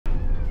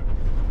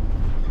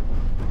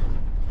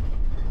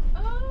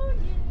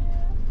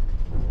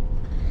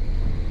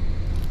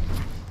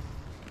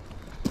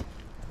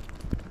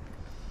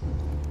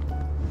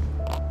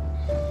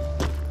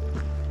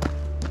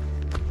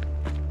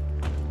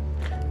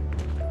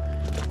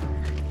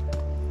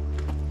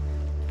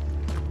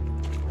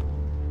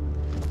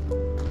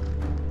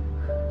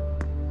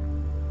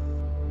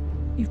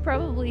You've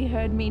probably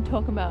heard me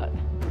talk about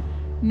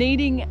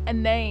needing a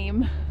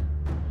name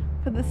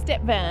for the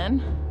step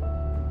van.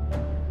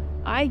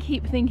 I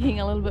keep thinking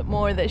a little bit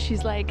more that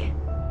she's like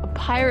a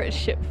pirate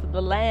ship for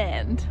the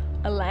land,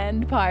 a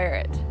land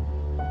pirate.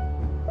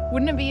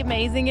 Wouldn't it be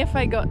amazing if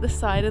I got the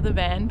side of the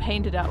van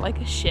painted out like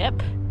a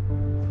ship?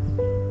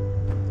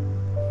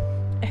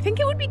 I think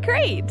it would be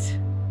great.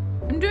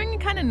 I'm doing a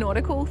kind of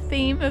nautical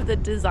theme of the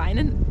design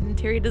and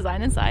interior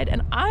design inside,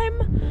 and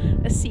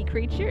I'm a sea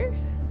creature.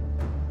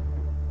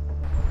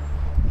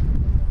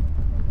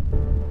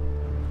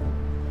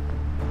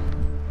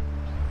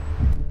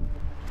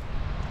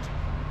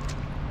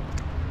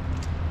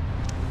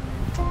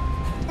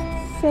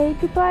 Say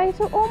goodbye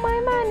to all my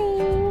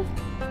money.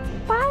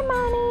 Bye,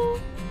 money.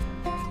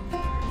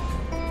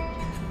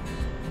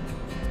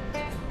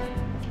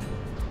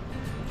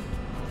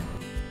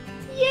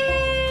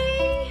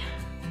 Yay!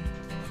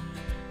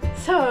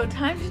 So,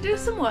 time to do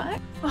some work.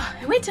 Oh,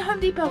 I went to Home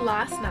Depot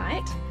last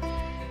night.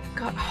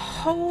 Got a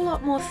whole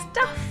lot more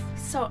stuff.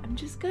 So I'm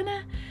just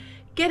gonna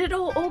get it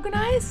all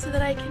organized so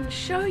that I can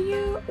show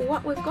you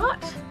what we've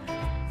got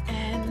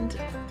and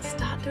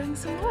start doing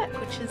some work,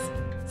 which is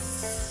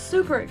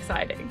super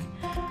exciting.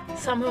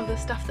 Some of the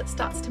stuff that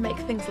starts to make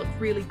things look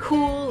really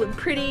cool and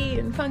pretty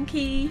and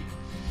funky.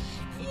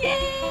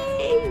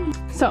 Yay!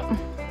 So,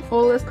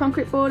 all this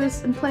concrete board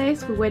is in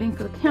place. We're waiting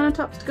for the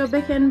countertops to go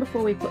back in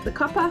before we put the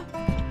copper.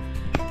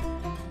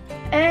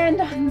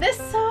 And on this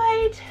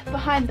side,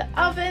 behind the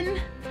oven,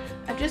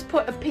 I've just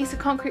put a piece of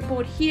concrete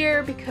board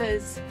here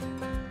because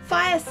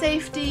fire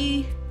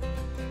safety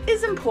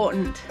is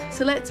important.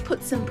 So let's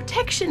put some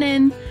protection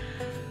in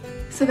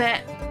so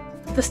that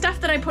the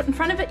stuff that I put in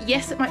front of it,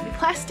 yes, it might be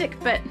plastic,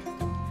 but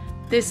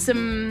there's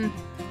some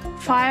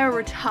fire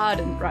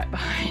retardant right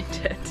behind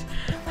it.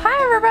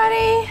 Hi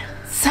everybody!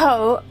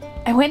 So,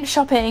 I went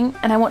shopping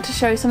and I want to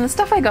show you some of the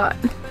stuff I got.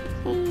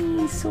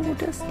 It's so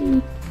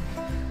dusty.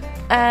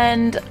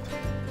 And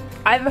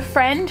I have a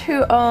friend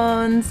who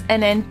owns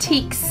an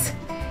antiques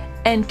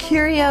and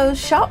curios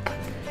shop,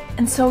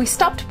 and so we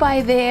stopped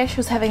by there. She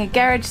was having a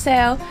garage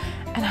sale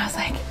and I was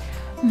like,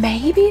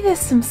 maybe there's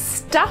some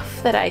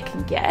stuff that I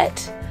can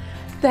get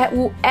that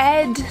will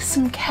add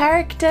some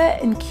character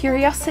and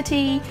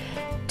curiosity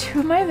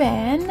to my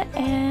van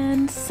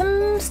and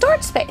some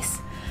storage space.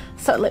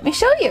 So let me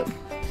show you.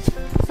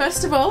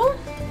 First of all,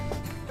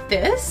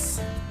 this.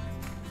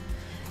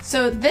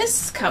 So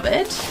this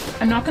cupboard,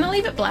 I'm not going to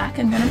leave it black,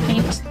 I'm going to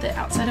paint the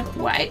outside of it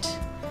white.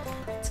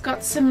 It's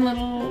got some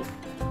little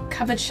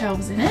cupboard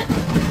shelves in it.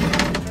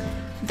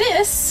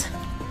 This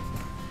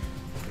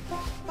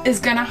is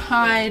going to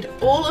hide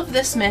all of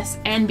this mess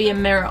and be a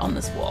mirror on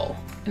this wall.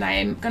 And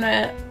I'm going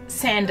to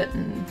sand it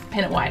and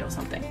paint it white or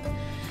something.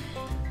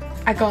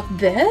 I got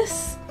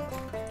this.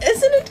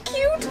 Isn't it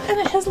cute? And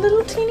it has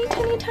little teeny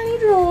tiny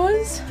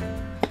drawers.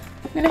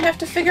 I'm going to have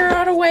to figure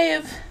out a way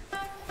of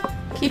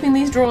keeping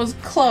these drawers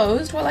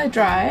closed while I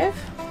drive.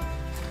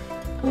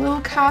 A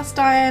little cast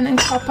iron and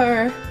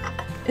copper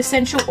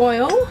essential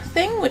oil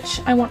thing,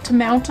 which I want to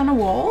mount on a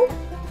wall.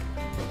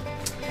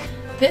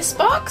 This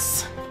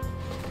box,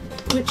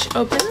 which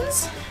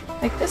opens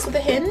like this with a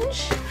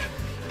hinge.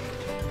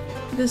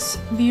 This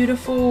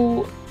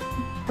beautiful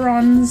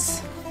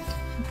bronze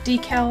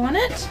decal on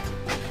it.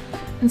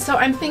 And so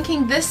I'm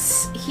thinking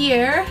this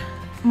here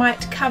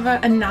might cover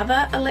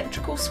another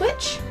electrical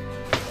switch.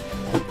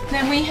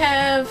 Then we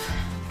have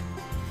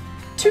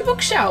two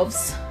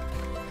bookshelves.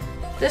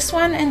 This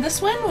one and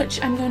this one, which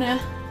I'm gonna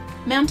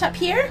mount up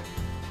here.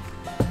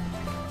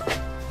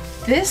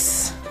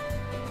 This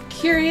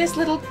curious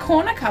little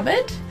corner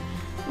cupboard,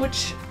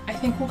 which I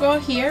think will go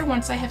here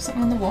once I have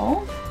something on the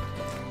wall.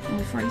 And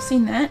we've already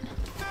seen that.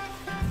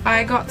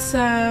 I got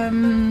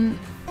some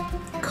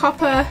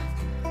copper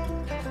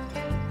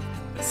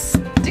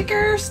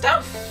sticker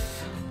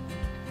stuff,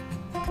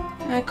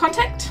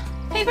 contact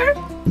paper,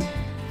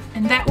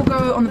 and that will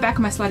go on the back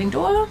of my sliding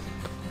door.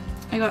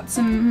 I got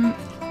some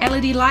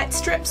LED light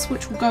strips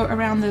which will go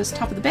around the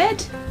top of the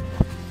bed,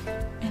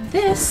 and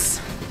this,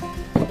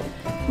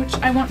 which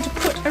I want to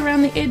put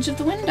around the edge of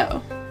the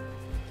window,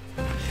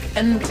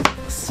 and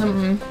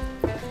some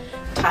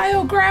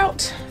tile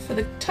grout for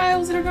the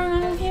tiles that are going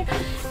on in here,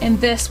 and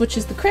this, which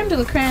is the creme de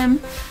la creme,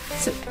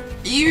 some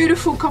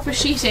beautiful copper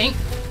sheeting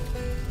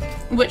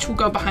which will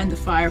go behind the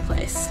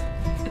fireplace.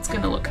 It's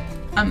gonna look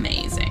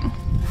amazing.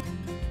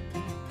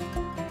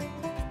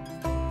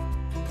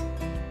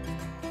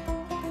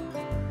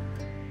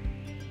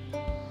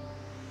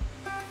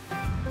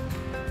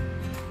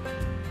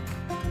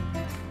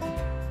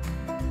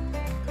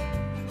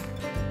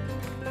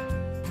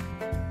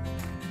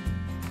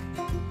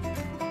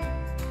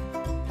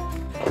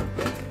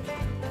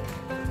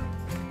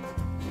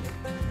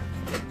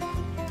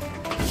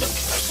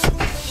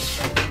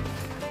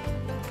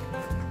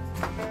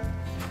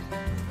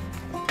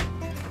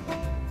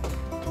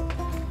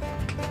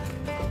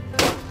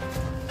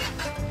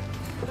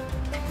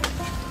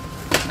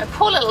 My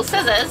poor little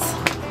scissors.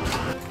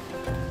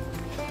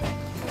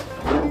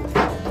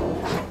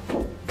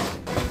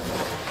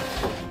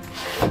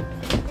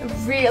 I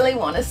really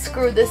want to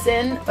screw this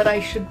in, but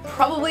I should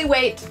probably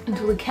wait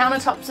until the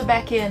countertops are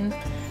back in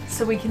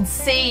so we can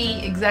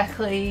see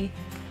exactly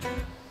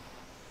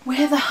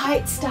where the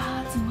height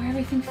starts and where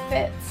everything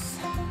fits.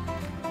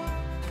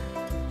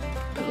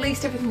 But at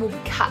least everything will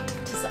be cut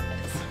to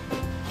size.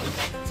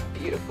 It's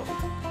beautiful.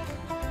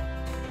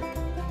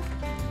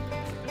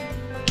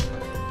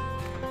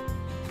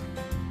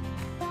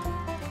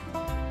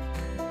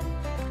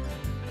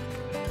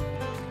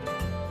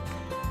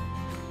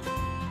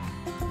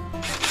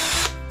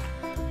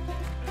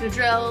 To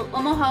drill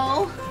one more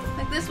hole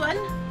like this one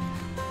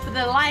for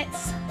the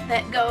lights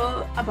that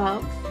go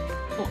above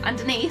or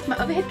underneath my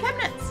overhead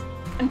cabinets.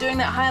 I'm doing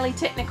that highly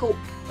technical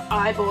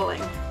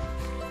eyeballing.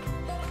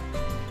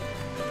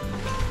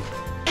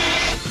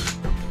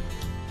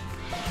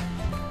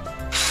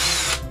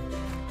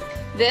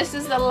 This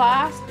is the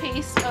last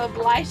piece of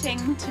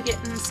lighting to get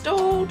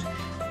installed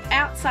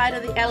outside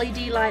of the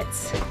LED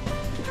lights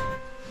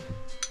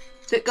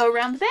that go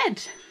around the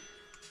bed.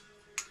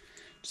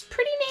 It's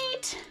pretty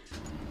neat.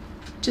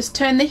 Just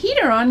turn the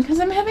heater on because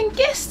I'm having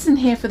guests in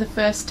here for the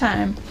first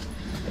time.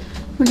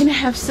 We're gonna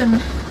have some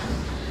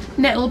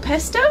nettle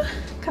pesto,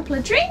 a couple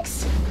of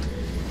drinks,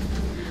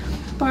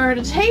 borrowed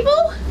a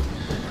table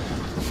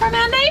from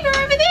our neighbor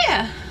over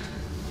there.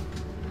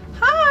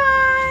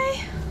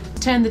 Hi!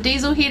 Turn the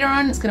diesel heater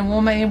on, it's gonna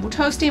warm my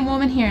toasty and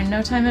warm in here in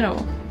no time at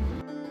all.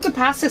 The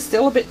pasta is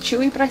still a bit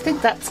chewy, but I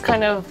think that's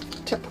kind of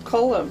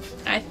typical of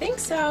I think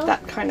so.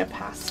 that kind of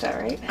pasta,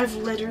 right? I've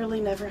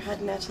literally never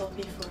had nettle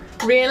before.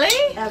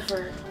 Really?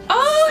 Ever.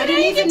 Oh, I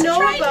didn't even know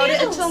about it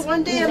nettles. until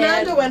one day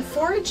Amanda went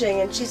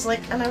foraging and she's like,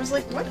 and I was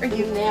like, what are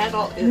you?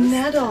 Nettle is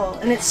Nettle.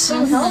 And it's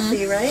so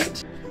healthy,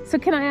 right? So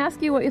can I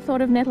ask you what you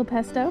thought of nettle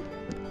pesto?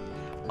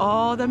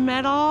 oh, the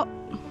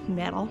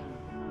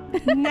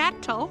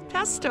nettle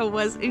pesto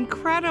was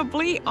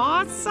incredibly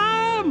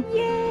awesome.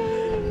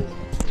 Yay!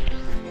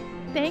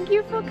 Thank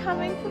you for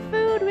coming for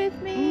food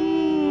with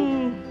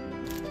me.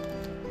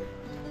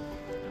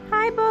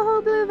 Hi,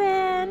 Boho Blue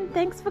Van.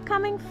 Thanks for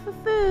coming for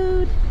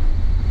food.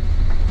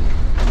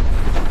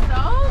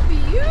 So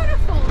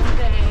beautiful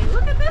today.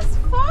 Look at this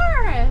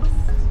forest.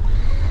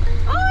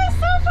 Oh, it's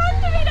so fun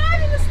to be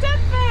driving the step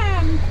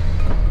van.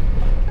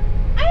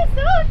 I'm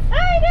so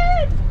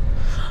excited.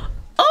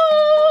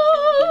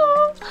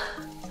 Oh,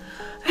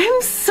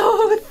 I'm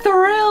so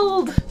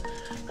thrilled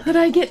that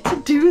I get to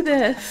do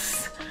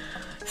this.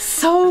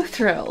 So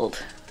thrilled.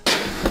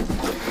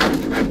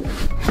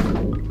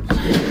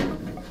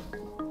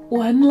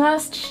 One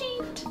last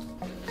sheet.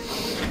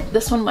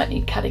 This one might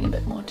need cutting a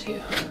bit more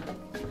too.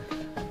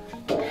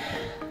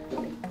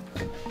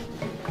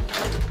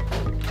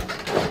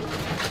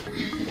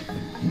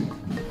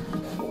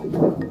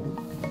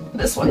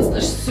 This one's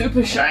the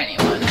super shiny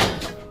one.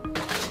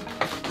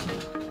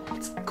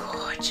 It's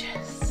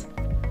gorgeous.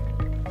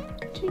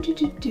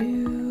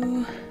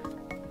 Do.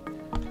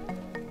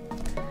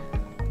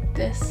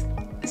 This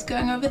is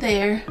going over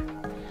there,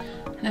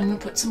 and I'm gonna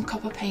put some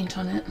copper paint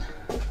on it.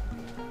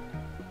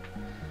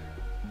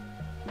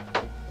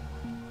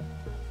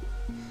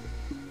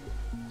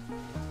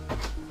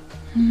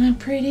 Isn't that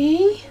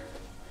pretty?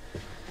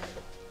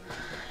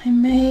 I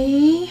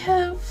may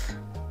have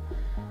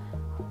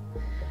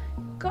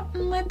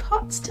gotten my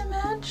pots to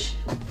match.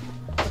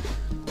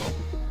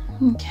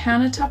 And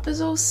countertop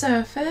is all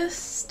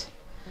surfaced.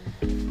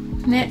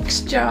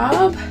 Next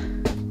job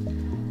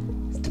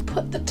is to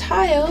put the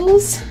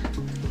tiles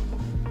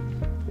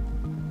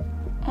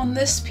on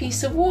this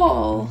piece of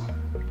wall.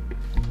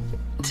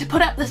 To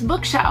put up this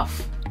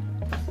bookshelf,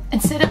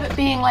 instead of it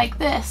being like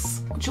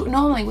this, which it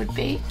normally would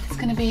be, it's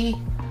going to be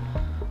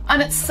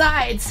on its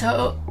side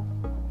so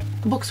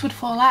the books would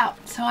fall out.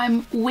 So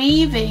I'm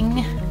weaving,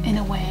 in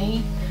a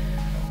way,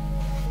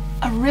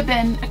 a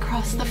ribbon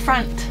across the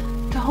front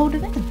to hold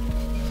it in.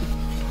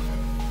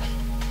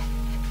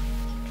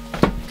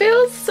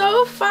 Feels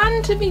so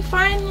fun to be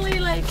finally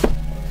like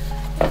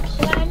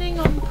planning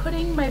on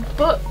putting my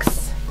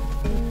books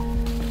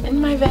in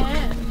my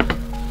van.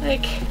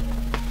 Like,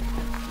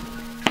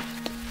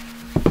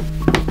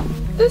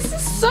 this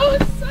is so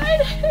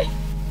exciting.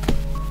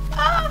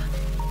 Ah.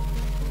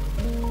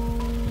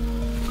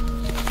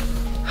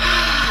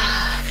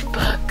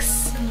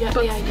 Books. You get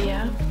the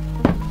idea.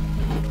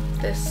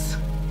 This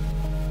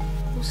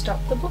will stop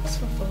the books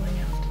from falling out.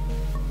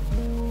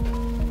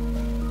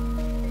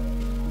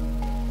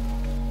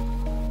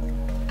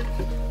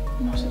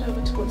 Knot it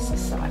over towards the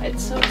side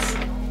so it's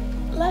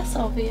less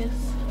obvious.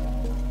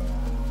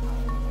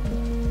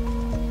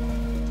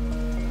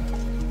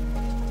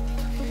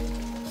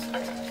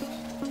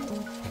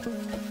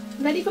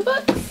 Ready for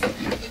books?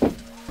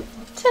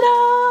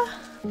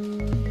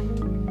 Ta-da!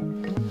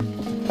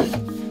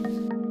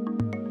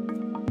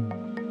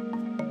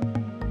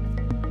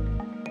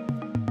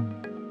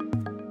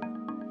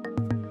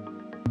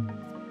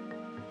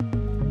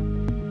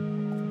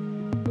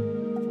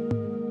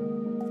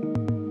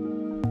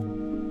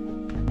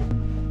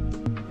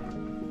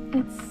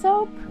 It's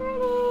so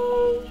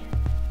pretty.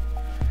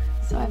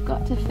 So I've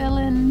got to fill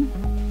in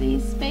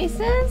these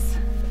spaces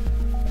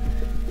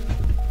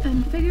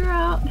and figure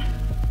out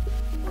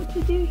what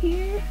to do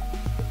here.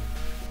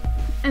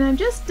 And I'm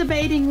just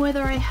debating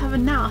whether I have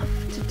enough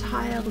to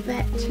tile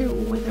that too,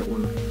 or whether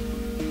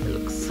it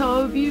looks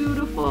so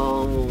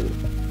beautiful.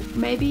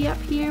 Maybe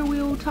up here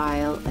we'll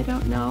tile, I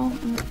don't know.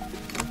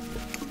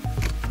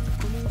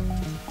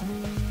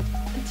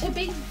 To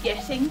be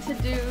getting to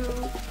do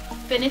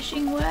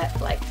finishing work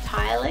like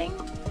tiling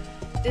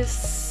is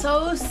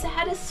so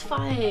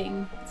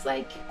satisfying. It's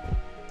like,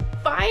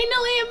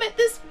 finally I'm at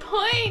this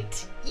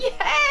point,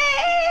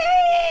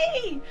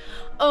 yay!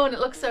 Oh, and it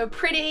looks so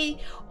pretty.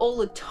 All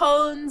the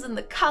tones and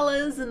the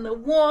colors and the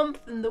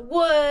warmth and the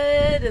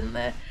wood and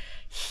the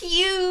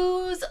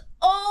hues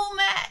all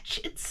match.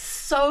 It's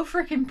so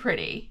freaking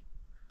pretty.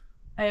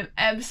 I am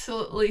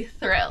absolutely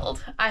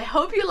thrilled. I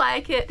hope you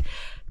like it.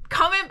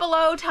 Comment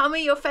below, tell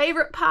me your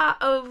favorite part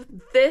of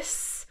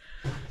this,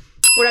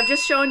 what I've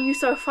just shown you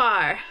so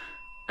far.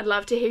 I'd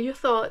love to hear your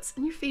thoughts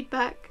and your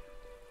feedback.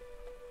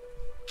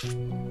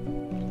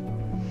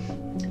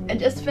 I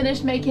just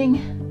finished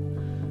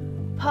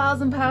making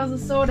piles and piles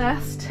of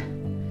sawdust,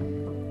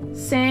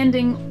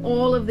 sanding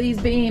all of these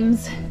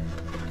beams.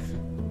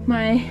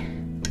 My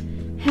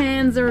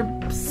hands are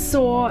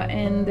sore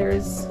and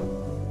there's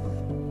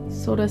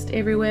sawdust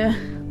everywhere,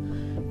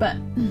 but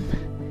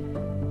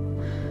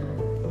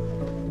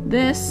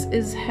this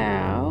is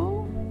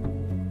how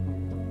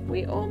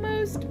we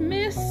almost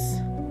miss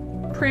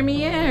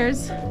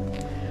premieres.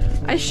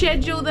 I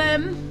schedule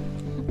them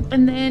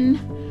and then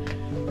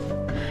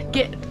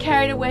get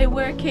carried away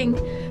working.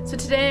 So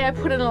today I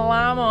put an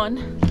alarm on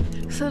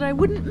so that I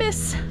wouldn't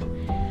miss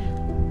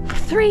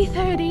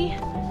 3:30,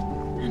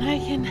 and I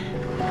can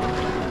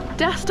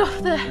dust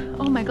off the,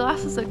 oh my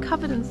glasses are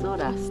covered in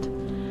sawdust.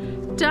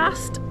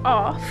 Dust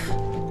off,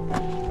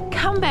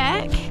 come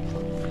back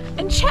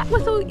and chat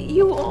with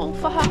you all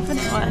for half an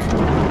hour.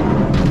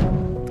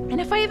 And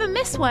if I ever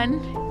miss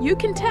one, you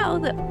can tell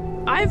that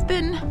I've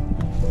been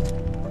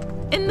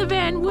in the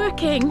van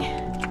working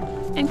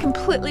and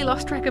completely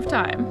lost track of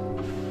time.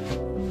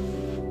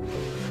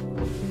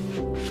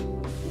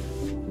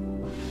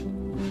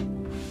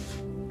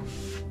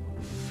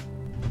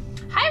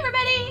 Hi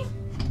everybody!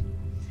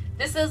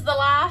 This is the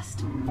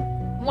last,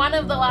 one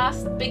of the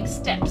last big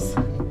steps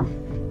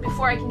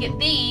before I can get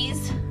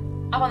these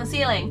up on the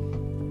ceiling.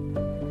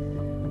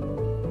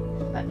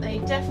 But they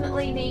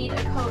definitely need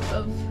a coat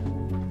of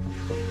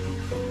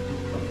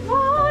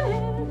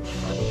varnish.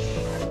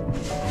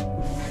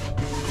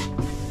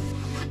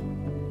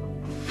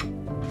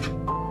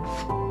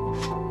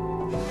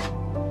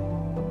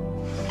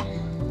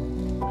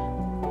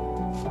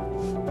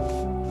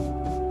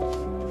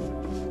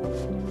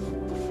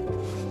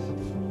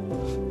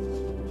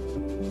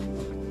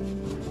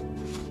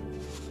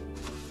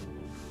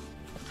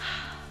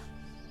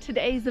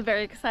 Today's a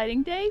very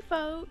exciting day,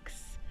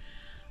 folks.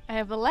 I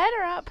have a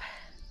ladder up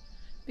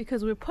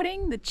because we're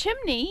putting the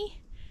chimney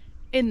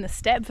in the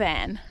step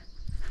van.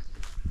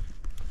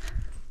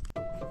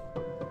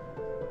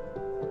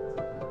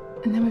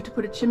 And then we have to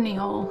put a chimney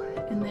hole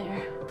in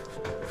there.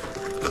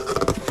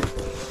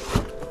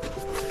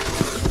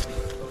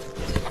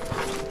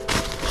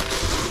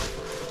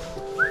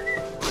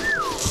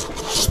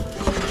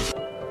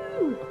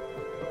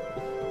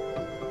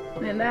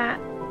 And that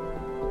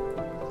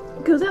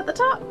goes out the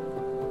top.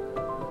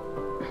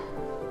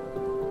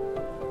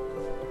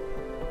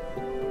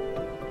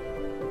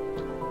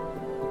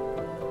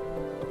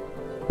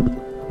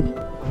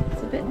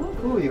 It's a bit. Oh,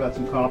 cool. You got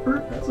some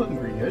copper. That's looking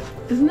pretty good.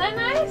 Isn't that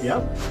nice?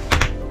 Yep.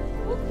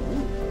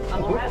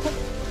 Bubble wrap.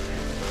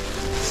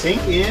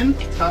 Sink in.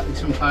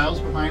 Some tiles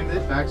behind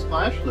it.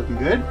 Backsplash. Looking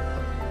good.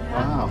 Yeah.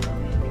 Wow.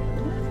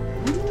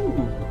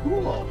 Ooh,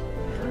 cool.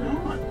 Turn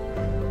on.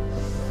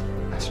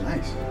 That's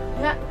nice.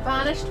 Yeah,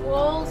 varnished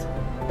walls,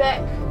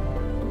 back.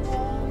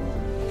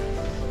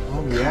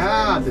 Oh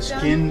yeah, the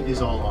skin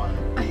is all on.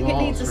 I think it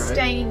needs a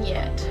stain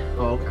yet.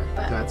 Oh, okay.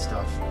 But That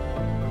stuff.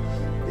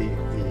 The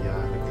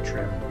like the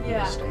trim.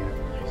 Yeah. The stain it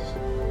nice.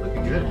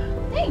 Looking good.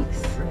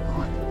 Thanks. Turn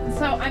on.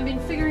 So I've been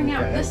figuring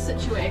out Okay. this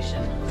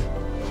situation.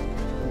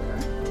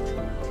 Okay.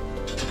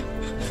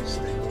 Nice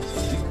thing.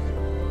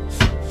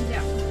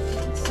 Yeah.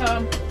 So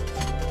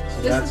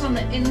So this that's is on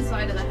the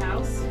inside of the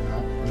house.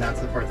 and that's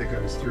the part that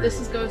goes through.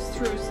 This goes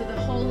through, so the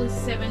hole is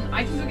 7.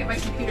 I can go get my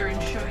computer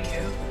and show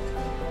you.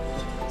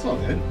 It's all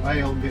good.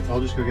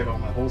 I'll just go get all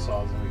my hole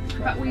saws and we can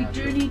try But it we out.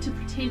 do need to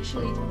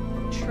potentially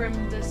trim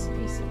this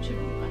piece of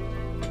chimney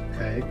pipe.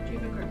 Okay. Do you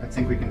have a grip? I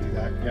think we can do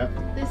that.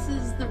 Yep. This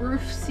is the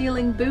roof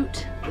ceiling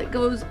boot that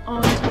goes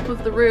on top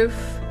of the roof.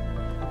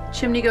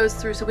 Chimney goes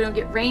through so we don't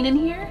get rain in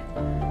here.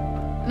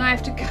 And I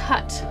have to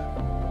cut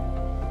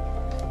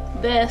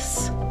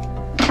this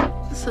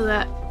so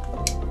that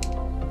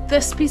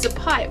this piece of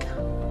pipe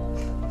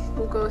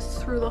will go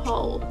through the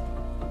hole.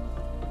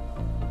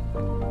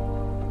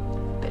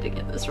 Better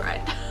get this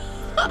right.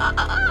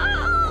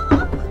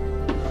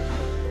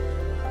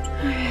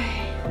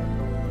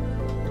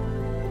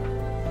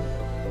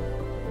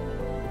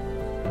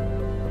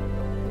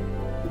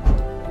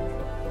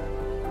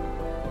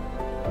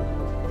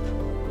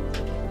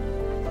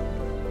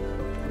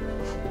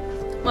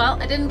 Well,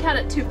 I didn't cut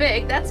it too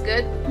big, that's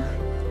good.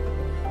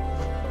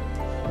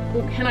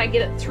 Well, can I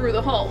get it through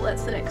the hole?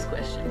 That's the next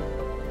question.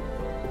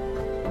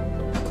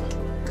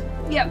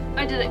 Yep,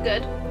 I did it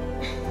good.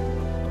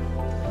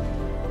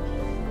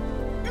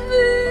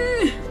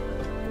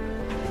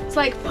 It's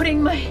like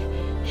putting my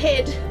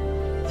head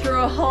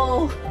through a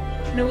hole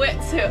in a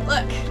wetsuit.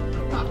 Look,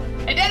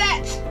 I did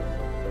it!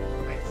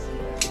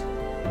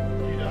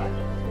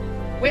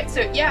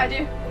 Wetsuit, yeah, I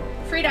do.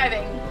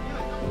 Freediving.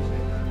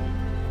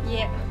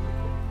 Yeah.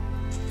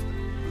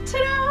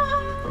 Ta-da!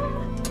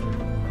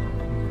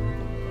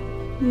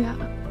 Yeah.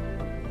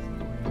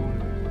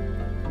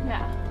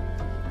 Yeah.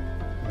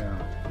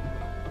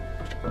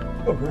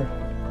 Okay.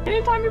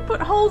 Anytime you put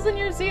holes in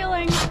your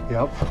ceiling.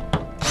 Yep.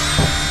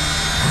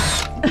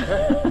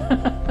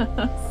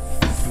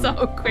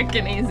 So quick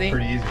and easy.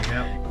 Pretty easy,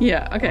 yeah.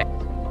 Yeah, okay.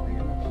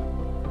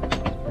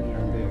 Pretty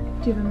darn big.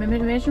 Do you have a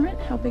measurement?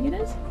 How big it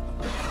is?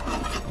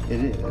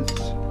 It is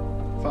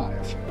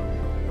 5.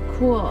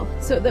 Cool.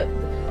 So the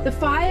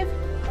 5,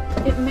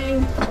 it may...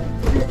 Is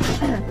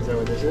that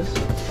what this is?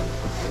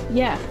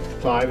 Yeah.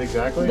 5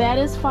 exactly? That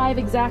is 5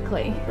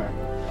 exactly. Okay.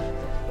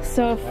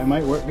 So... That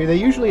might work. They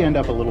usually end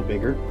up a little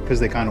bigger because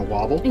they kind of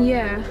wobble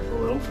Yeah. a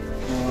little.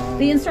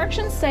 The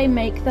instructions say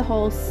make the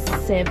hole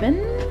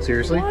 7.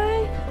 Seriously?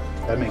 Why?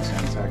 That makes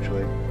sense,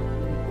 actually.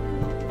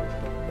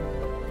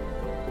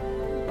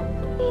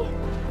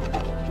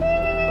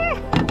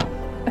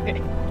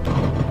 Okay.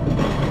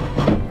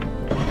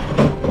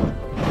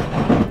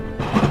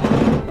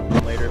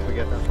 Later if we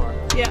get that far.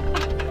 Yeah.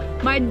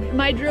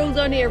 My drill's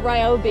only a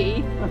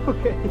Ryobi.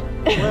 Okay.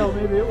 Well,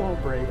 maybe it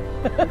won't break.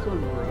 This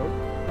one broke.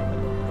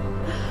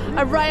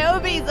 A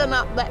Ryobis are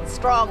not that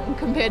strong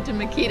compared to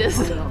Makita's.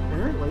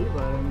 Apparently,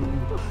 but I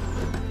mean...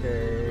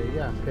 Okay,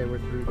 yeah, okay, we're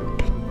through.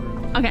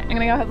 Okay, I'm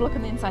gonna go have a look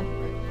on the inside.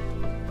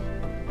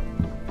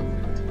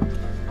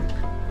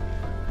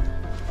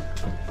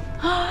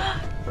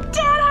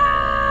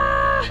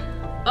 Ta-da!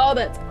 Oh,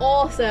 that's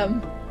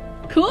awesome.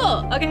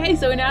 Cool. Okay,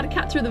 so we know how to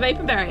cut through the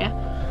vapor barrier.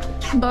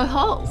 Both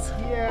holes.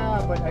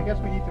 Yeah, but I guess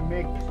we need to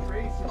make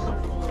traces.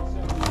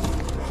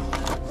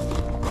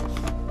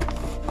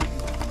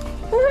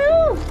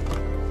 Woohoo!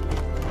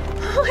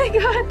 Oh my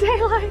god,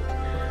 daylight.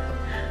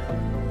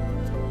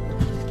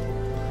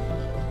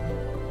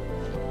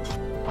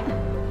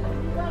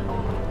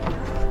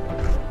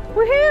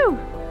 Woohoo!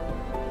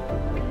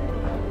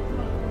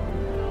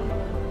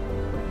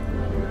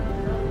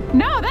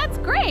 No, that's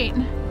great.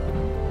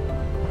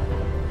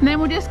 And then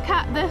we'll just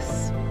cut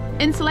this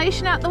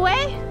insulation out the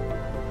way.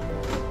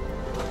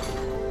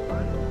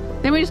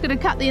 Then we're just going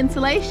to cut the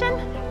insulation.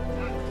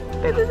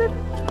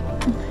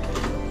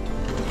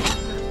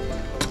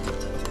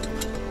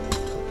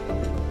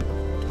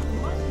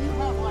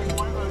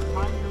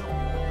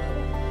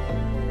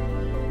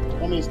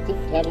 Want me to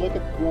have a look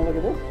at, you want to look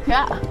at this?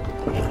 Yeah.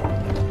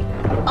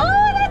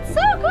 Oh, that's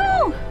so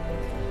cool.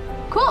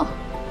 Cool.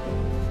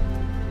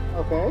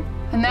 Okay.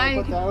 And now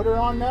you Put the outer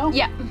on now?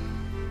 Yeah.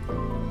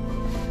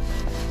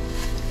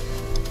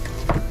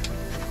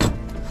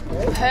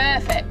 Okay.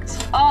 Perfect.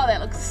 Oh, that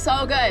looks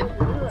so good.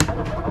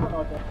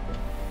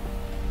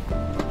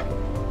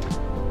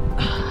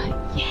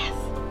 Oh, yes.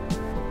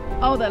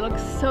 Oh, that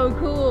looks so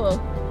cool.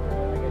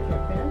 Can I get you a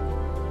pen?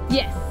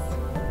 Yes.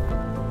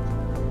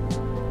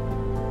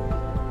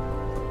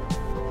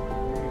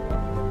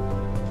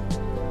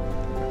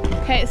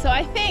 Okay, so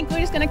I think we're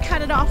just going to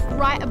cut it off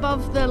right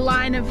above the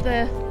line of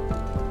the...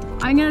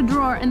 I'm going to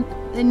draw it and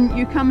then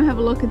you come and have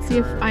a look and see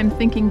if I'm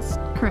thinking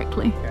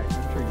correctly. Okay, I'm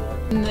sure you are.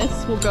 And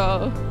this will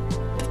go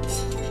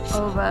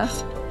over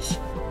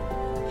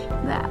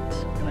that.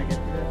 Can I get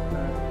you this?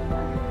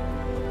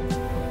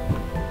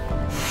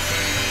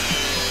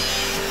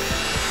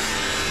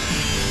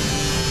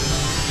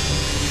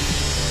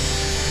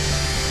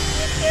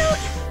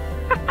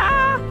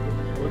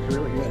 It looks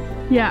really good.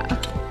 Yeah.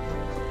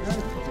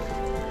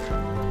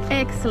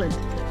 Excellent.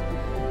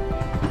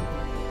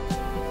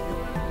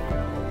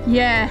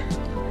 Yeah.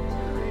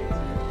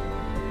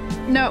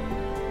 No.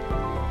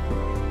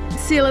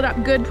 Seal it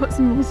up good, put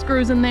some little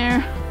screws in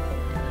there.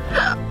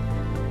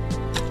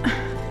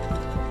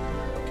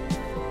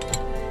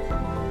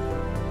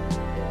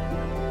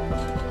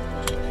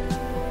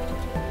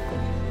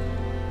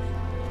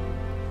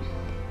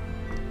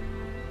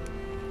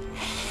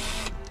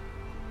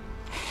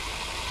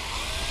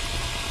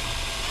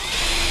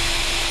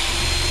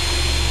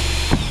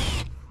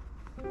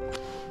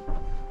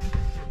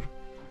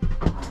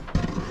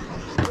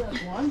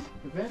 One,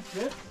 the vent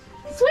fits.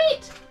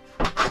 Sweet!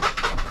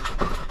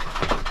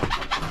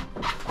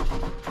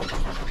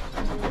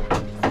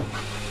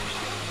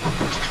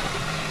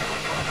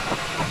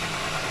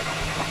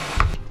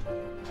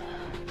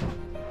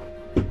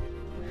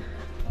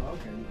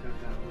 Okay, you cut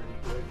that already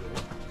good.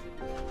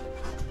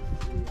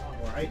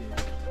 Or I did.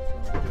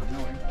 Good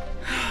knowing.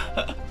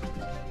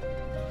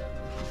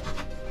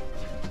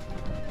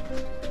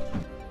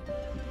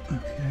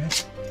 Okay.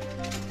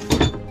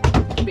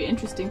 It'll be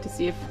interesting to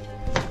see if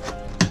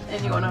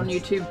anyone on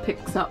YouTube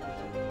picks up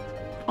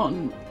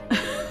on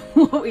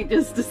what we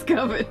just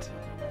discovered.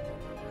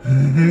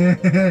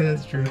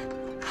 That's true.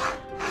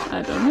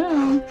 I don't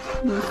know.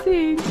 We'll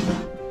see.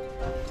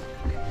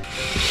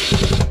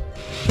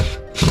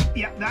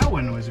 Yeah, that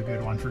one was a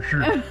good one for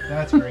sure.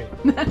 That's great.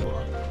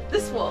 Cool.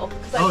 This wall.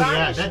 'Cause I Oh yeah,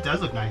 varnished- that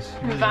does look nice.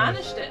 I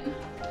varnished it.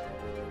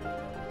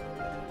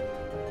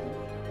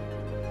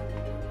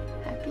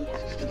 Happy.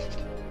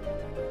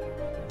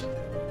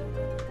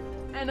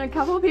 And a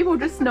couple of people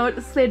just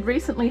said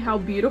recently how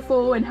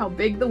beautiful and how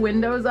big the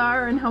windows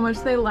are and how much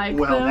they like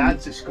Well, them.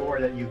 that's a score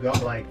that you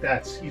got. Like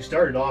you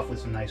started off with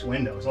some nice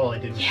windows. All I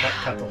did was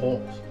cut the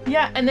holes.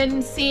 Yeah, and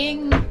then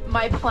seeing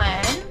my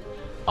plan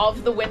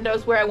of the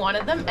windows where I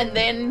wanted them, and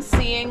then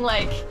seeing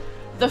like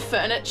the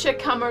furniture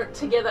come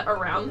together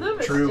around them.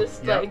 It's True.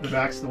 just Yeah, like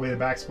the way the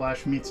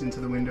backsplash meets into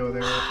the window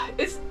there.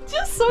 it's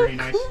just so Pretty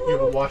nice. cool. You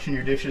were washing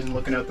your dishes and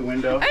looking out the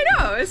window. I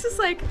know, it's just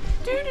like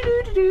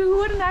do,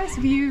 what a nice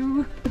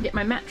view. Get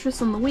my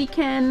mattress on the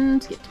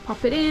weekend, get to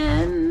pop it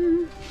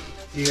in.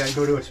 You gotta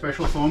go to a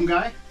special foam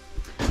guy?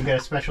 You got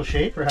a special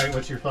shape, or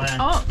what's your plan?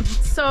 Oh,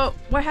 so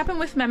what happened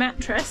with my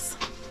mattress?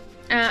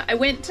 I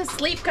went to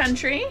Sleep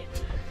Country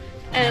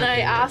and I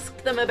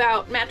asked them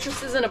about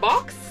mattresses in a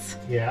box.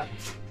 Yeah.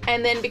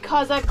 And then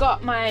because I've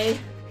got my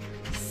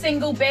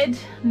single bed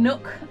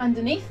nook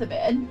underneath the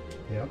bed,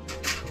 Yep.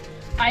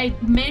 I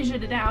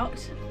measured it out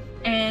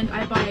and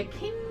I buy a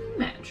king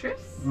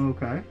mattress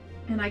Okay.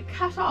 and I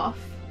cut off.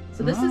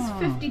 So this is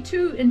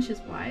 52 inches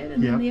wide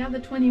and then the other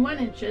 21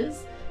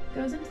 inches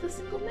goes into the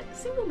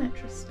single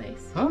mattress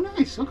space. Oh,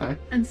 nice. Okay.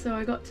 And so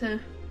I got to...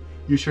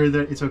 You sure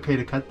that it's okay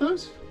to cut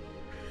those?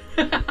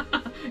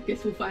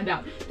 Guess we'll find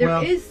out.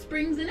 There is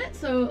springs in it,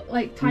 so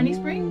like tiny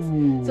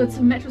springs. So it's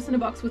a mattress in a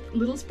box with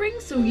little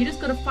springs. So you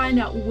just got to find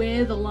out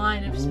where the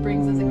line of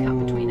springs is and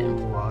cut between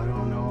them. Oh, I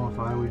don't know if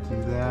I would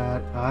do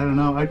that. I don't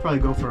know. I'd probably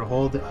go for a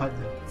whole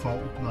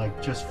foam,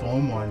 like just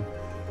foam one.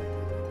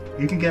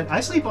 You can get. I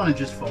sleep on a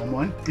just foam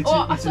one. So do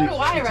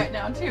I right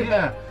now too.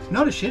 Yeah,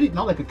 not a shitty,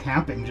 not like a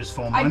camping just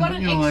foam one. I got but,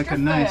 an you know, extra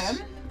like a nice.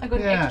 firm. I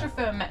got an extra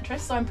firm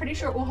mattress, so I'm pretty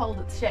sure it will hold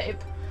its shape.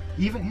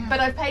 Even. Yeah. But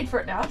I've paid for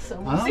it now, so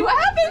we'll Oh, see what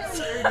happens.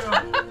 There you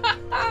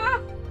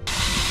go.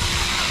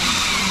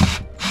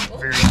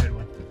 Very good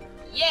one.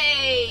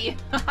 Yay!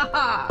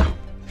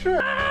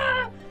 Sure.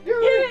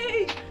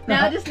 Yay!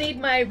 Now I just need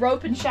my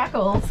rope and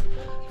shackles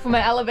for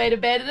my elevator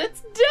bed, and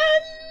it's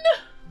done.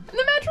 And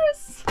the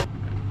mattress.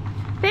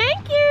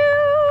 Thank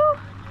you.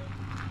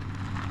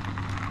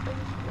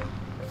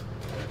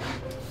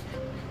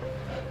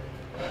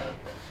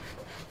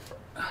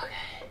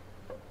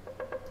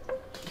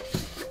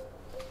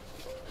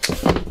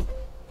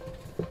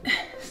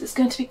 This is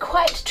going to be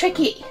quite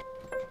tricky.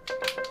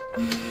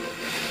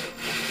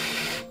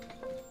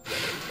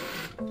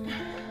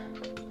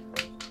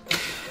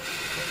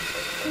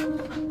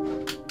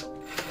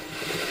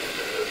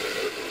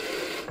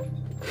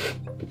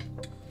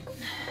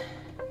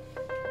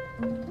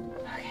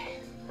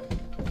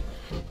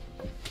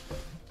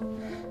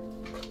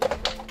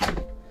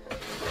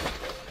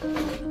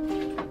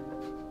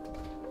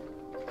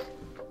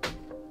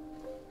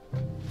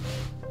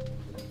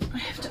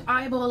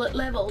 Eyeball it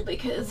level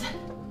because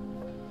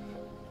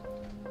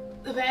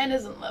the van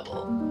isn't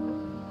level.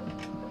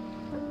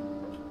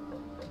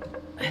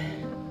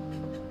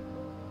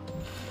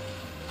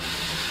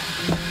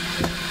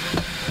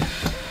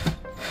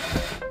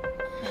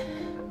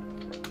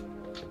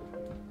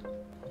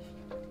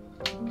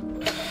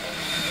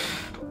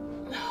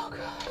 Oh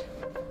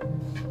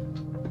God.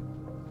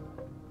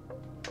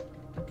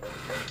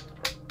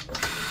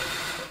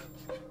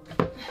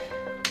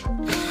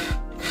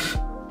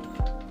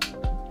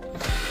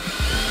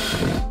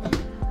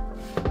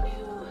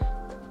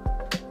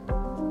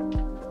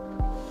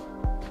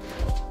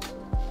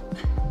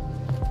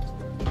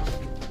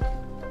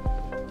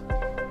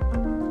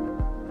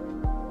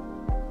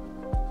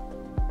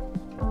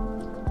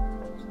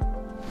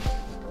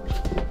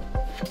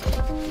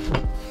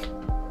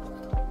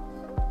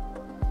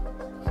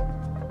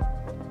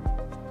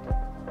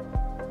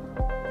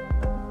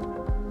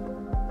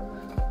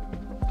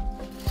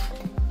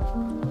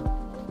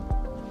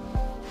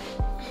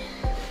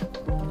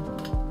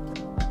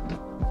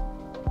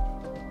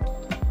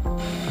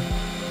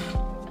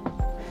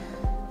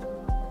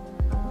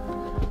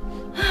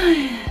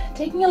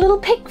 Taking a little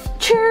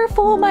picture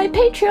for my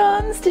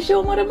Patreons to show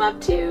them what I'm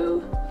up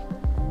to.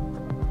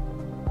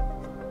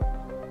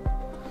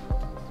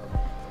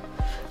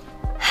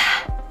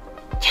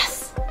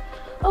 Yes!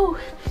 Oh,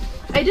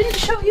 I didn't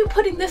show you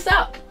putting this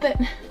up, but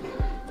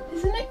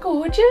isn't it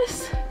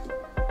gorgeous?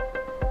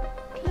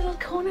 Little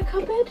corner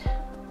cupboard.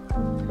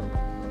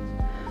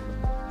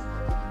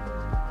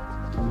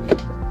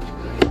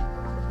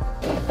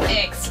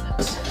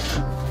 Excellent.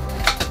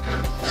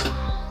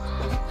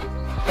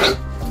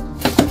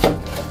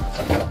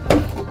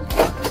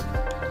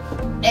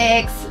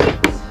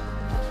 Excellent.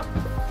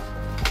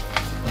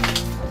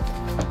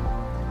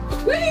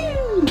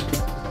 Woo!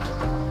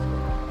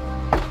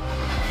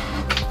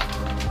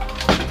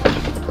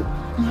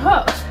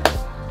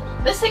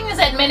 Oh, this thing has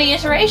had many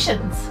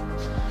iterations.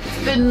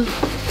 It's been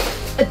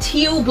a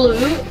teal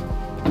blue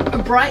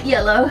a bright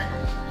yellow,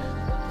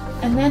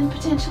 and then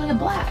potentially a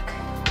black.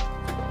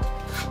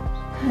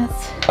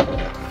 That's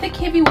thick,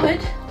 heavy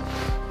wood.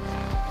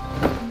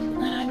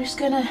 And I'm just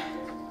gonna,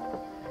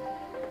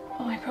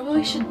 oh, I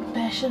probably should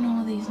bash in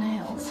all of these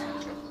nails.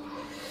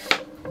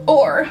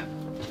 Or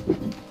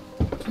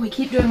we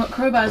keep doing what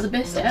crowbars are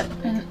best at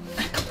and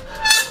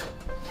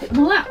hit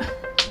them all out.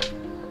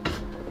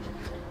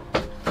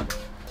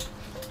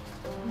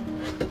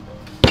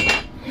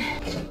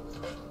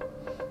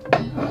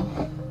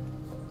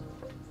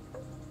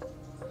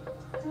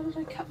 How did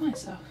I cut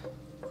myself?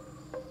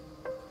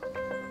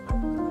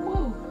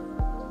 Whoa,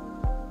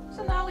 it's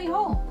a gnarly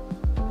hole.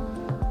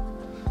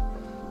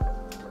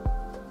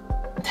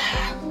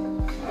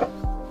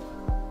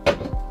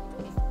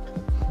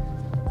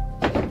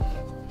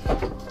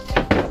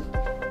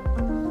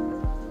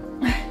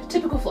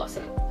 Typical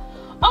Flossy.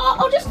 Oh,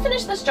 I'll just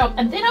finish this job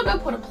and then I'll go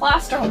put a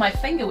plaster on my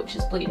finger, which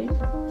is bleeding.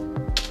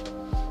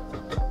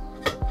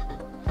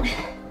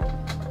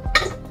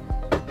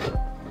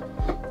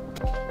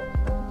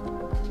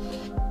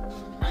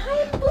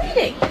 I'm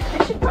bleeding.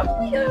 I should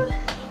probably go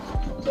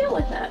deal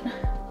with that.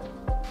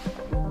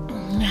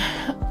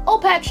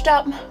 All patched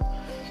up.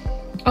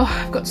 Oh,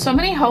 I've got so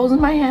many holes in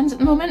my hands at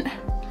the moment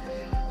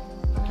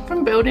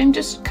from building,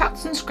 just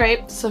cuts and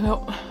scrapes. So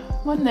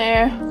one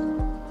there.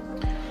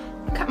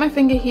 Cut my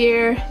finger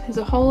here. There's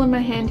a hole in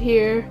my hand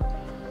here.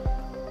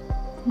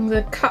 There's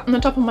a cut on the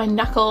top of my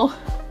knuckle.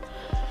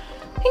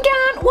 I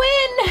can't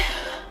win!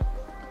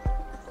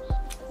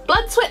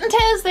 Blood, sweat and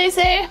tears, they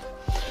say.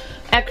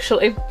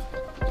 Actually,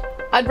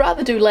 I'd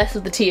rather do less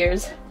of the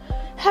tears.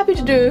 Happy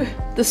to do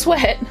the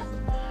sweat.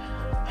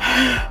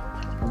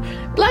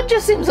 Blood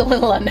just seems a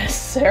little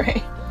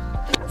unnecessary.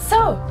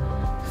 So,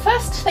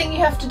 first thing you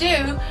have to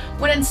do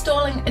when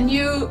installing a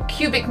new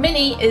Cubic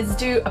Mini is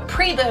do a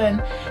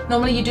pre-burn.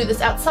 Normally you do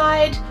this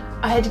outside.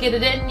 I had to get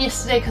it in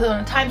yesterday because I'm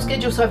on a time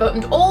schedule, so I've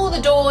opened all the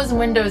doors and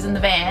windows in the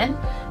van.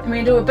 I'm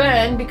going to do a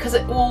burn because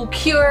it will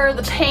cure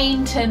the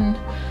paint and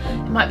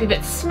it might be a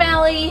bit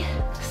smelly.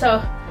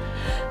 So,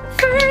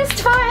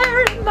 first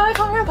fire in my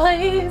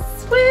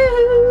fireplace.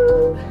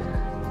 Woo!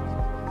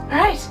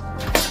 Alright.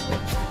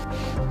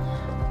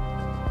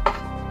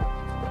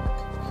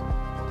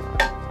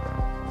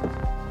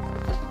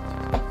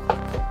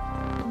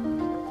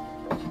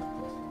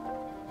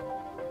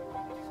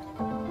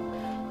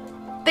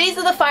 These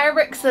are the fire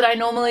bricks that I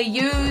normally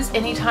use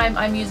anytime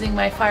I'm using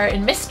my fire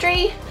in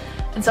mystery,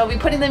 and so I'll be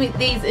putting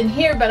these in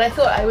here, but I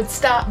thought I would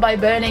start by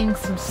burning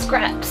some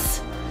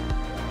scraps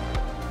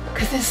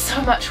because there's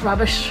so much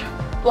rubbish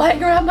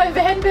lying around my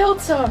van build,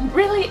 so I'm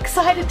really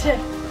excited to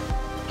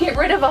get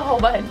rid of a whole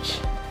bunch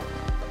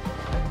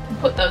and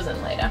put those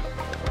in later.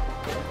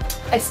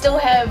 I still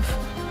have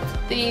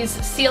these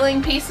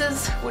ceiling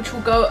pieces which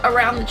will go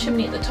around the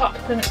chimney at the top.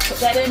 I'm going to put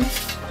that in.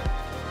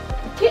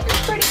 I'm getting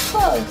pretty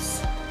close.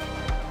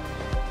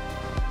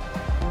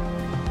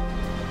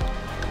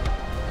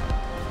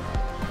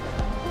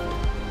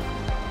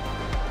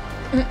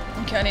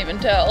 Can't even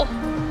tell.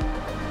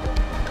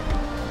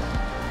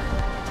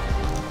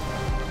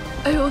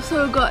 I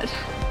also got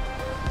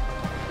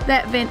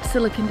that vent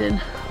siliconed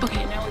in.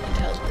 Okay, now we can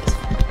tell there's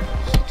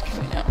heat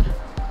coming out.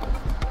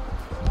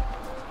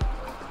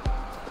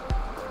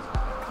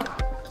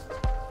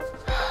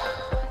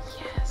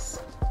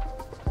 Yes.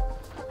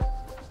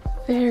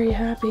 Very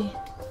happy.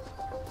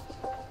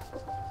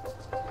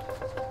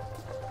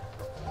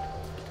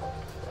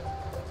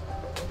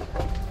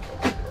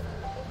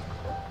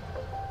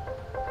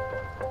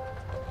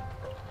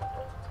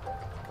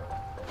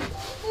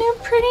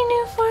 Pretty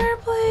new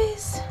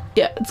fireplace.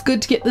 Yeah, it's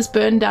good to get this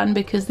burn done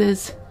because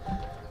there's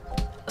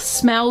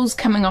smells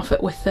coming off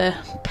it with the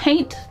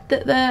paint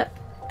that the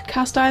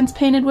cast iron's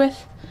painted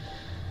with.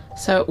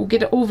 So we'll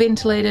get it all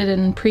ventilated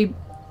and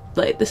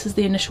like this is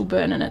the initial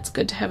burn and it's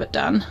good to have it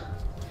done.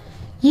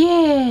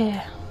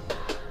 Yeah.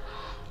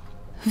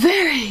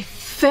 Very,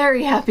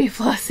 very happy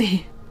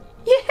Flossy.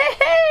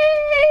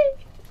 Yay!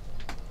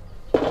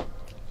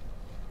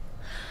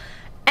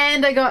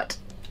 And I got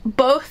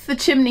both the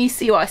chimneys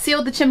sealed. I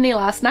sealed the chimney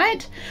last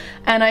night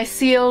and I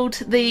sealed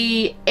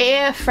the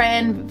air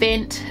fan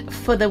vent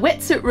for the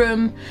wetsuit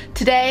room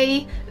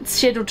today. It's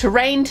scheduled to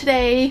rain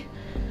today.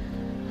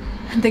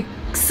 The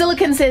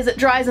silicone says it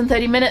dries in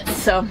 30 minutes,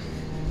 so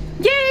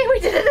yay, we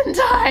did it in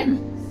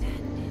time.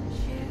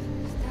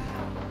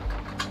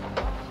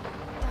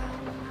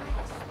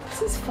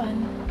 This is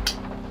fun.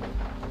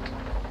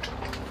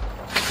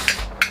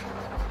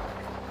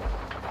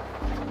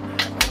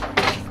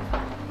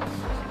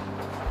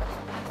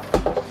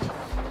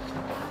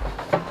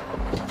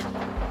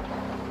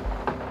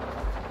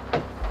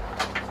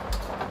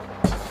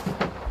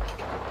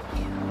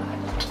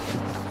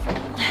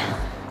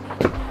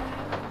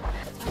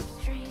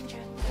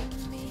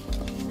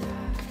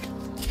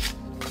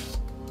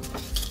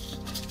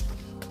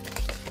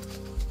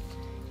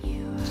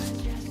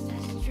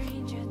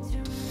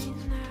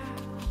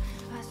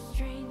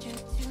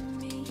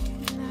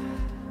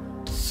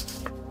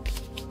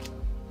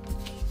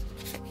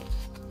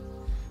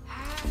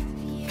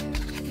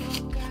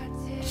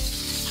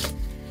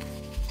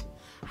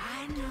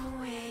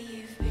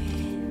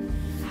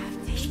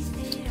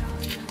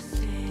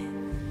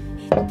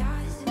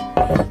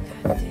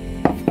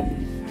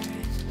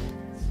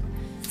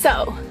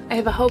 So, I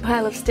have a whole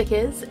pile of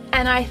stickers,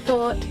 and I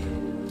thought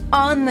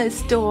on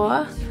this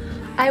door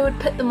I would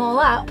put them all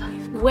up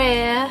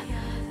where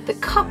the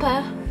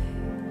copper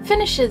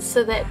finishes,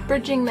 so that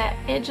bridging that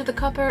edge of the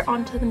copper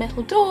onto the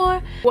metal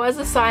door was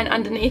a sign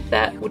underneath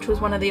that, which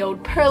was one of the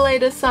old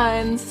perlator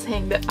signs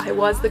saying that I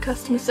was the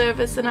customer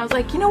service, and I was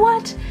like, you know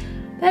what?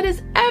 That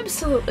is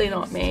absolutely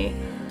not me.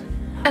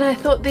 And I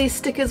thought these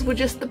stickers were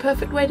just the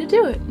perfect way to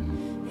do it.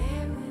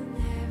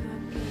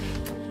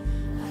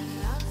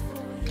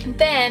 And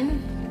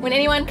then, when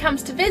anyone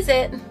comes to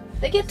visit,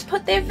 they get to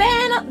put their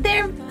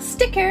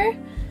sticker,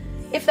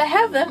 if they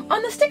have them,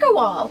 on the sticker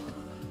wall.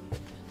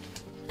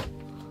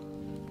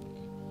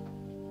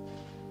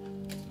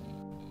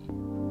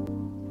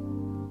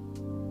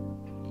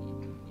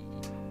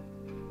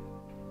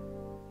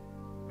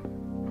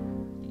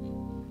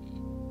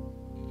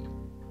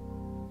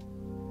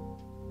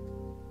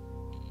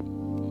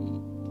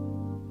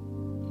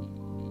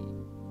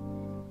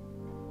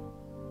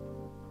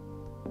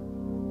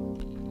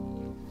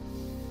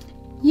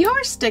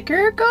 Your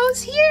sticker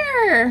goes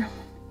here.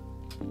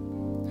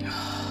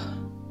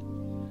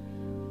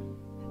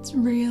 It's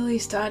really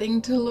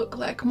starting to look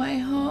like my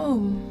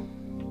home.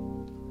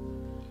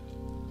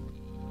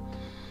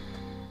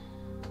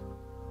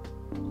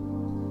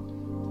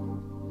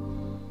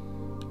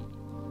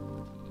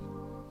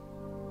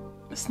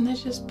 Isn't that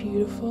just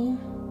beautiful?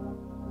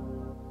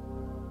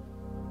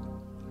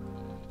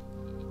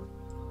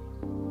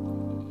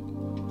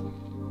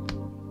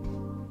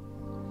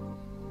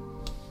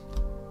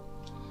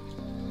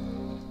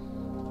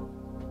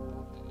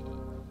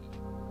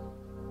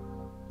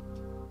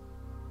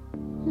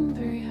 I'm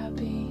very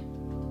happy.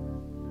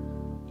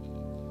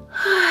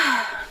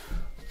 I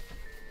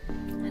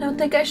don't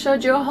think I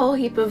showed you a whole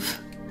heap of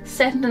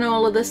setting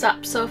all of this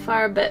up so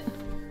far, but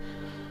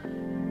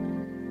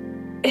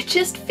it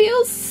just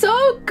feels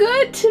so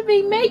good to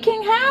be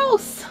making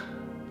house.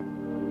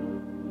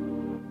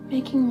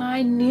 Making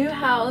my new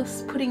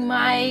house, putting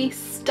my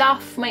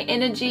stuff, my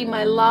energy,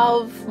 my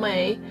love,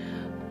 my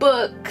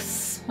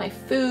books, my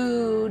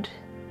food,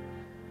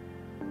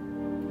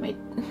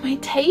 my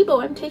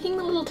table. I'm taking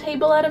the little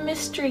table out of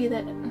Mystery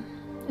that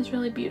is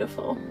really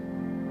beautiful.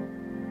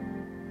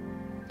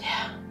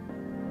 Yeah.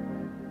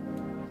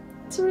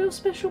 It's a real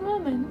special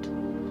moment.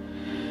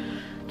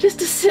 Just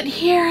to sit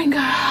here and go,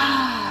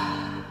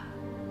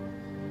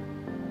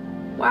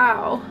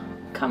 wow,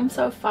 come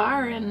so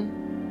far, and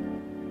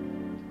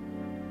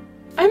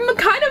I'm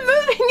kind of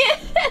moving in.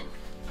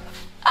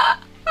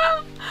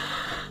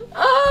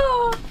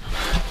 Oh,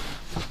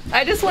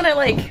 I just want to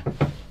like,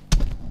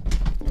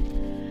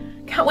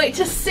 can't wait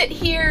to sit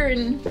here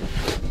and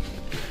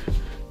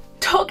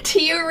talk to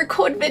you,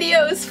 record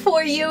videos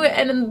for you,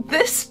 and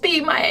this be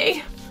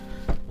my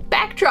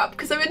backdrop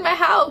because I'm in my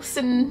house,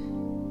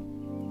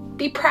 and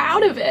be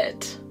proud of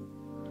it.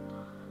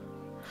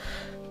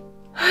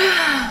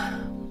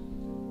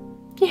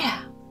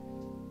 Yeah,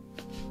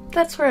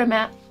 that's where I'm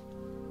at.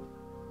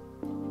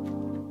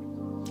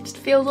 Just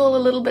feels all a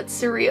little bit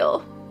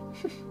surreal.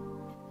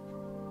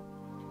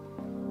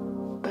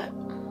 But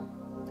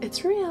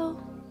it's real.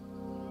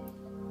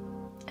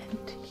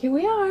 And here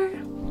we are.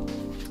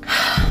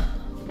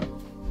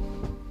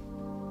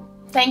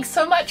 Thanks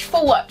so much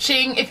for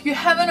watching. If you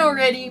haven't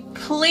already,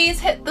 please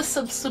hit the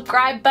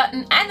subscribe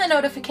button and the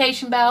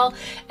notification bell.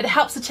 It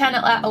helps the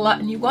channel out a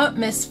lot, and you won't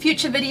miss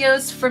future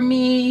videos from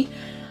me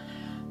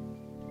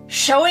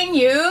showing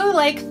you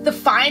like the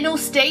final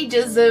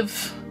stages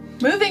of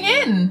moving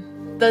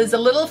in. There's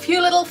a few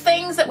little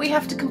things that we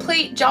have to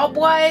complete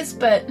job-wise,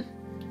 but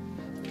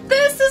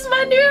this is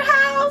my new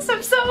house.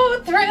 I'm so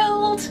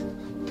thrilled.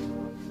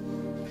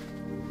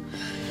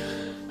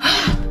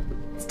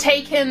 It's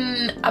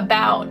taken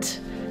about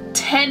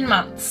 10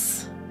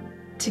 months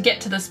to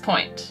get to this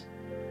point.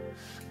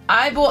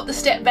 I bought the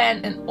step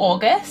van in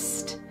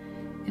August.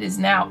 It is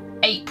now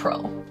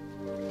April.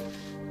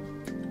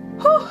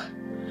 Whew.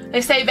 They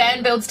say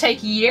van builds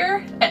take a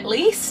year, at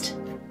least.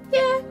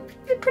 Yeah,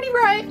 you're pretty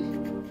right.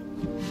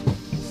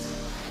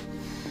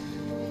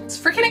 It's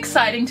freaking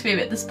exciting to be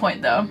at this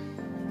point though.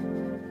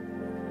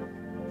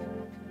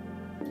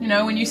 You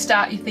know, when you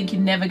start, you think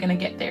you're never gonna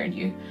get there, and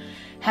you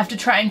have to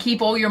try and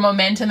keep all your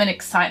momentum and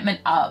excitement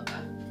up.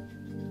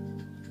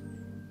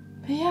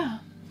 But yeah,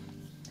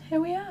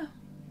 here we are.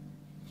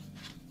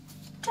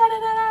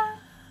 Ta-da-da-da!